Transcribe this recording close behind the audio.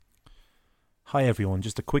Hi everyone,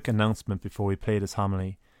 just a quick announcement before we play this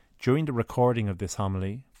homily. During the recording of this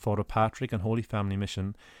homily, Father Patrick and Holy Family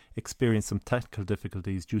Mission experienced some technical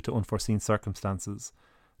difficulties due to unforeseen circumstances,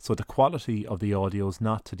 so the quality of the audio is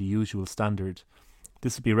not to the usual standard.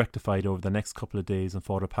 This will be rectified over the next couple of days and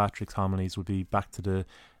Father Patrick's homilies will be back to the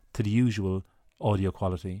usual audio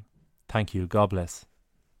quality. Thank you, God bless.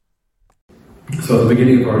 So at the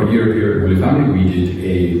beginning of our year here at Holy Family, we did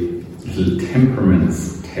a little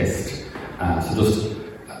temperaments test. So just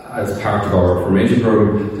as part of our formation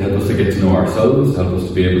program, to help us to get to know ourselves, to help us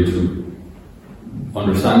to be able to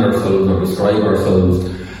understand ourselves or describe ourselves.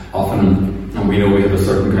 Often, and we know we have a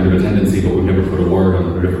certain kind of a tendency, but we never put a word on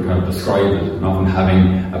it, we never kind of describe it. And often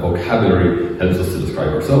having a vocabulary helps us to describe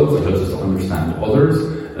ourselves, it helps us to understand others,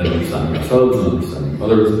 and understanding ourselves and understanding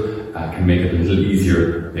others can make it a little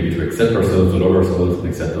easier maybe to accept ourselves and love ourselves and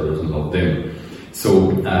accept others and love them. So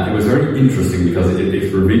it was very interesting because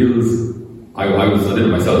it reveals. I did it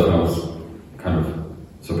myself and I was kind of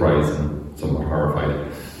surprised and somewhat horrified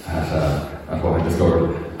at what I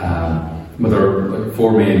discovered. But there are like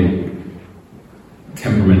four main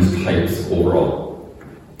temperament types overall.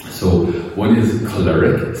 So one is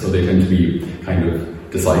choleric, so they tend to be kind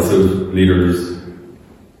of decisive leaders,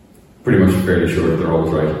 pretty much fairly sure that they're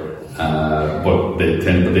always right. But they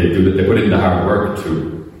put in the hard work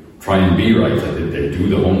to try and be right. They do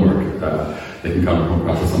the homework. They can kind of come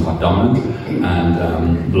across as somewhat dominant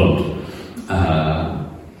and blunt,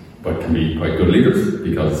 but can be quite good leaders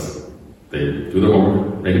because they do their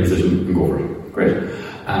homework, make a decision, and go for it. Great.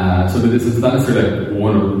 So it's not necessarily like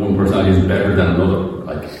one personality is better than another.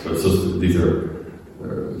 Like it's just these are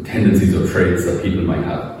tendencies or traits that people might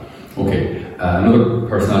have. Okay. Another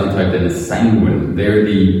personality type then is sanguine. They're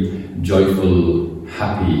the joyful,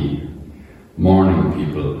 happy, morning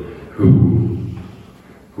people who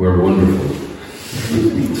are wonderful.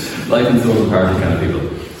 Life and soul party kind of people.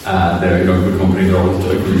 They're good company, they're always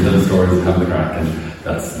joyful, you tell stories and have the crack, and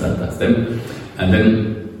that's them. And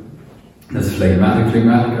then there's phlegmatic.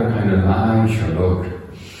 Phlegmatic are kind of, sure, look,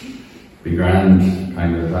 be grand,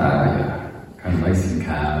 kind of, kind of nice and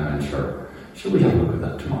calm, and sure, we'll have a look at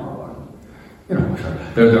that tomorrow. Sure.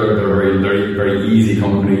 They're very, very easy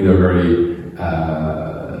company, they're very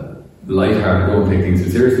light-hearted, don't take things too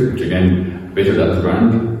seriously, which again, a bit of that is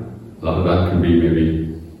grand. A lot of that can be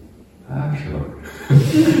maybe, sure.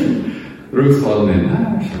 The roof's falling in,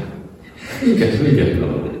 sure. We get it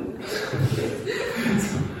all.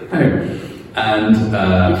 Anyway, and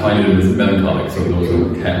finally there's melancholic, so those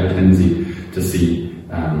who have a tendency to see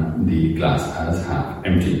the glass as half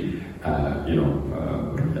empty.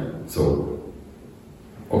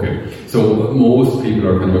 So most people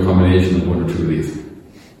are kind of a combination of one or two of these.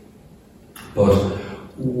 But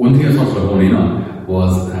one thing I just wanted to hone in on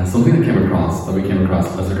was something that we came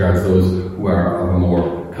across as regards those who are of a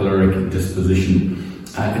more choleric disposition.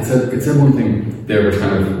 It said one thing there which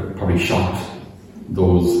kind of probably shocked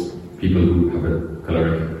those people who have a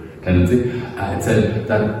choleric tendency. It said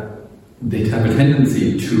that they have a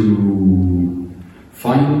tendency to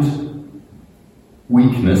find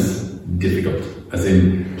weakness difficult. As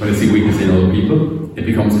in, when they see weakness in other people, it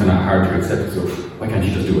becomes kind of hard to accept. So why can't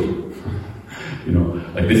you just do it?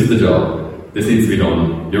 Like this is the job, this needs to be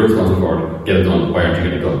done, you're responsible for it, get it done, why aren't you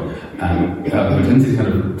getting it done? And we have a tendency kind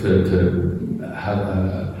of to have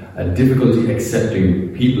a difficulty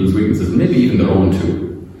accepting people's weaknesses, maybe even their own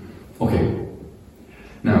too. Okay,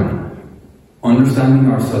 now,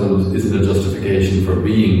 understanding ourselves isn't a justification for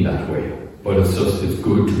being that way, but it's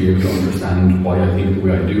good to be able to understand why I think the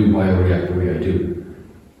way I do, why I react the way I do.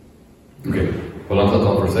 Okay, hold on to that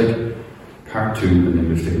thought for a sec. Part 2, and then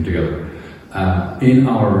we'll stick them together. In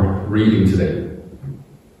our reading today,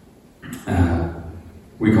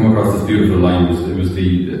 we come across this beautiful line. It was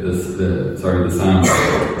the Psalm.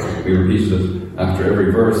 We repeated it after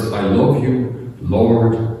every verse. I love you,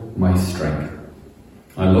 Lord, my strength.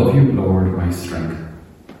 I love you, Lord, my strength.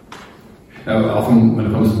 Now, often when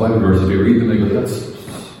it comes to Bible verses, we read them and go,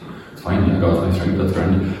 it's fine, yeah, God's my strength, that's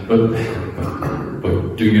grand.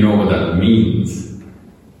 But do you know what that means?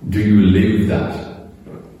 Do you live that?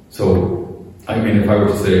 So, I mean, if I were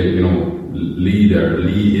to say,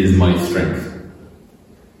 Lee is my strength.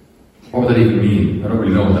 What would that even mean? I don't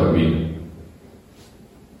really know what that would mean.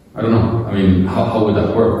 I don't know. I mean, how would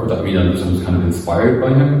that work? Would that mean I'm just kind of inspired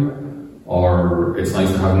by him? Or it's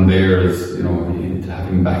nice to have him there as, to have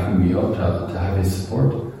him backing me up, to have his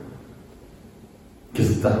support?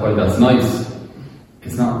 Because while that's nice,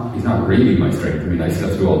 he's not really my strength. I mean, I still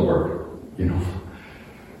have to do all the work,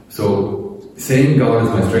 So, saying God is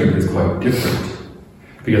my strength is quite different.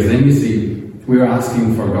 Because then you see, we're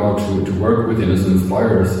asking for God to work within us and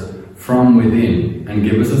inspire us from within and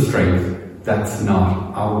give us a strength that's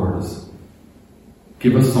not ours.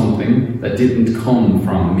 Give us something that didn't come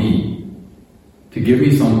from me. To give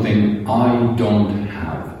me something I don't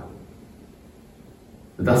have.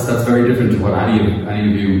 That's very different to what any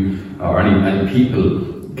of you or any people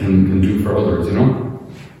can do for others, you know.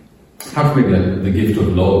 Apart from maybe like the gift of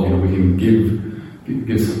love, you know, we can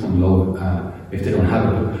give someone love if they don't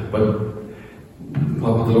have it. But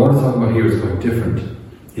what the Lord is talking about here is quite different.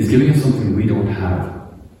 He's giving us something we don't have.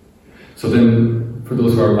 So then, for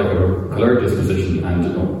those who are like a choleric disposition and,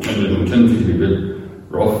 you know, tendency to be a bit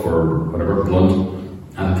rough or whatever, blunt,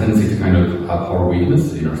 and a tendency to kind of abhor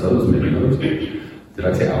weakness in ourselves, maybe in others. Did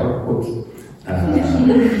I say our? Whoops.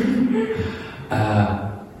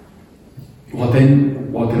 What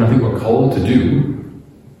then I think we're called to do,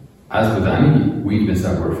 as with any weakness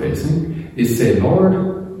that we're facing, is say, Lord,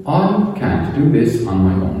 I can't do this on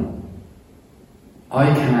my own. I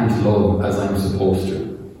can't love as I'm supposed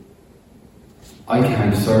to. I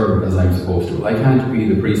can't serve as I'm supposed to. I can't be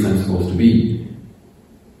the priest I'm supposed to be.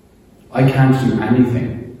 I can't do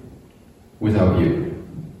anything without you.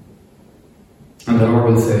 And the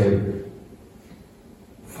Lord will say,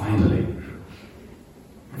 finally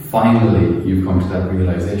you've come to that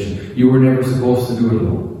realization. You were never supposed to do it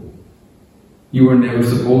alone. You were never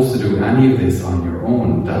supposed to do any of this on your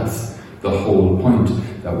own. That's the whole point,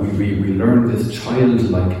 that we learn this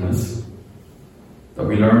childlikeness, that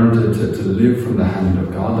we learn to live from the hand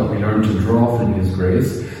of God, that we learn to draw from His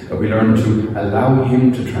grace, that we learn to allow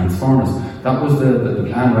Him to transform us. That was the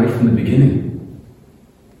plan right from the beginning.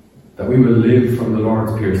 That we will live from the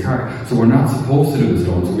Lord's pierced heart. So we're not supposed to do this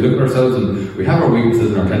alone. So we look at ourselves and we have our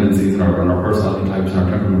weaknesses and our tendencies and our personality types and our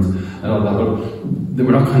temperaments and all that, but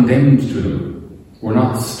we're not condemned to them. We're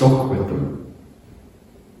not stuck with them.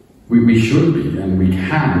 We should be, and we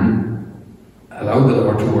can allow the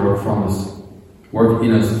Lord to work from us, work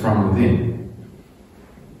in us from within.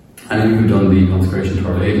 And if you've done the consecration to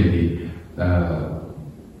Our Lady, the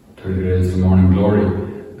 30 Days of Morning Glory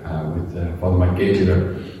with Father Mike Gately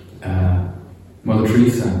there, Mother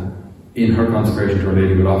Teresa, in her consecration to Our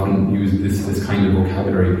Lady, would often use this kind of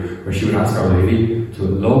vocabulary where she would ask Our Lady to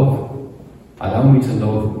allow me to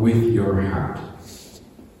love with your heart.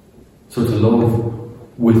 So to love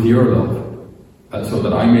with your love, so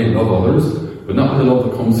that I may love others, but not with a love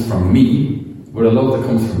that comes from me, but a love that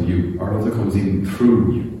comes from you, or a love that comes even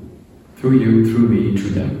through you, through me, through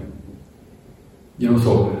them. You know,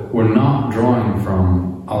 so we're not drawing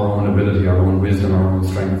from our own ability, our own wisdom, our own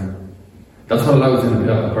strength. That's what allows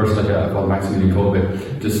a person like Father Maximilian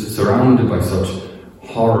Kolbe, just surrounded by such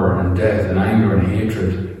horror and death and anger and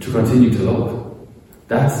hatred, to continue to love.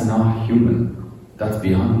 That's not human. That's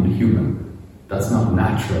beyond human. That's not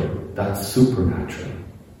natural. That's supernatural.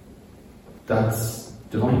 That's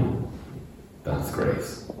divine. That's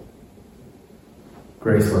grace.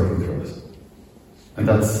 Grace working through us. And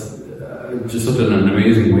that's just such an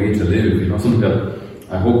amazing way to live. You know, something that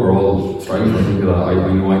I hope we're all striving for. Something that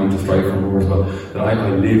I know I need to strive for more as well. That I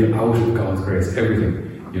live out of God's grace.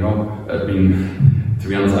 Everything. You know, I mean, to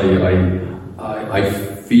be honest, I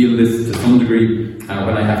feel this to some degree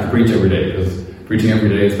when I have to preach every day, because preaching every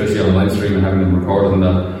day, especially on a live stream and having them recorded and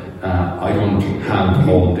that, I don't have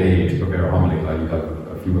all day to prepare a homily. I have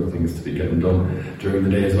a few other things to be getting done during the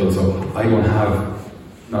day as well, so I don't have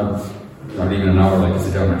not even an hour like to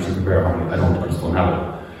sit down and actually prepare a homily. I just don't have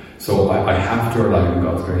it. So I have to rely on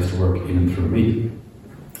God's grace to work in and through me,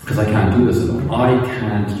 because I can't do this alone. I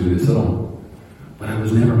can't do this alone. But I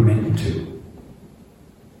was never meant to.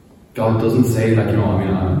 God doesn't say, like, you know, I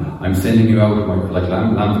mean, I'm sending you out like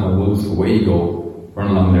lambs to my wolves, away you go,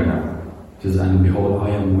 run along there now. Just, and behold,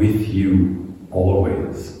 I am with you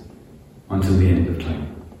always, until the end of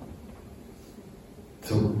time.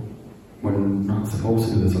 So, we're not supposed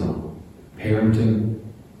to do this alone. Parenting,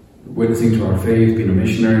 witnessing to our faith, being a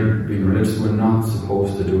missionary, being religious, we're not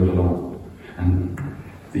supposed to do it alone. And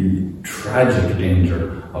the tragic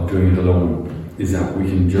danger of doing it alone is that we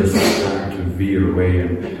can just start to veer away.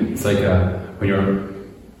 And it's like when you're,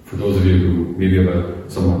 for those of you who maybe have a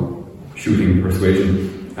somewhat shooting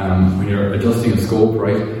persuasion, when you're adjusting a scope,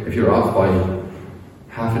 right, if you're off by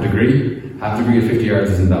half a degree at 50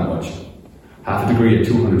 yards isn't that much. Half a degree at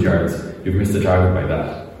 200 yards, you've missed the target by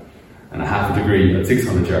that. And a half a degree at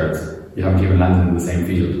 600 yards, you haven't even landed in the same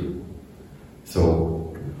field.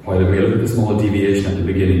 So, while we look at the small deviation at the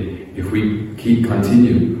beginning, if we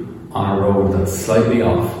continue on a road that's slightly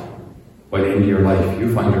off, by the end of your life,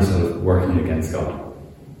 you find yourself working against God.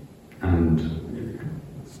 And,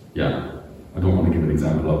 yeah, I don't want to give an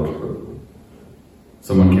example of it, but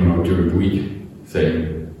someone came out during the week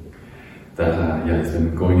saying that he's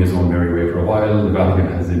been going his own merry way for a while. The Vatican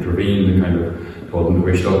has intervened and kind of told him to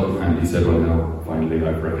wish up, and he said, well, now finally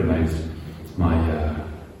I've recognised my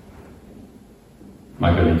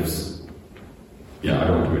beliefs. Yeah, I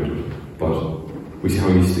don't want to go into it, but we see how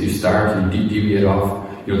you start, you deviate off.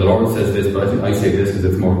 The Lord says this, but I think I say this because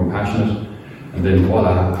it's more compassionate, and then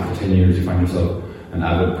voila, after 10 years you find yourself an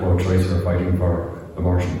avid pro-choicer fighting for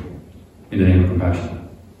abortion in the name of compassion.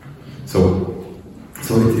 So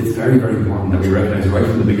it's very, very important that we recognise right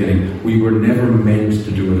from the beginning, we were never meant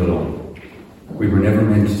to do it alone. We were never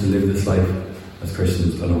meant to live this life as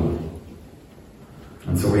Christians alone.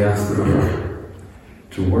 And so we ask the Lord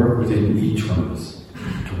to work within each one of us,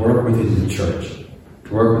 to work within the church,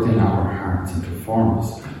 to work within our hearts and to form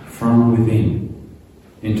us from within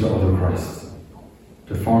into other Christs,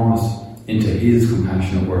 to form us into His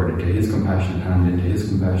compassionate word, into His compassionate hand, into His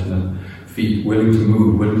compassionate feet, willing to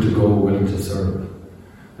move, willing to go, willing to serve.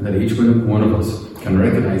 And that each one of us can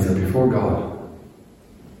recognize that before God,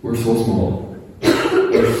 we're so small,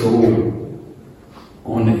 we're so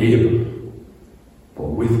unable, but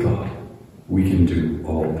with God, we can do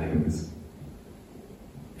all things.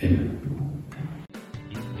 Amen.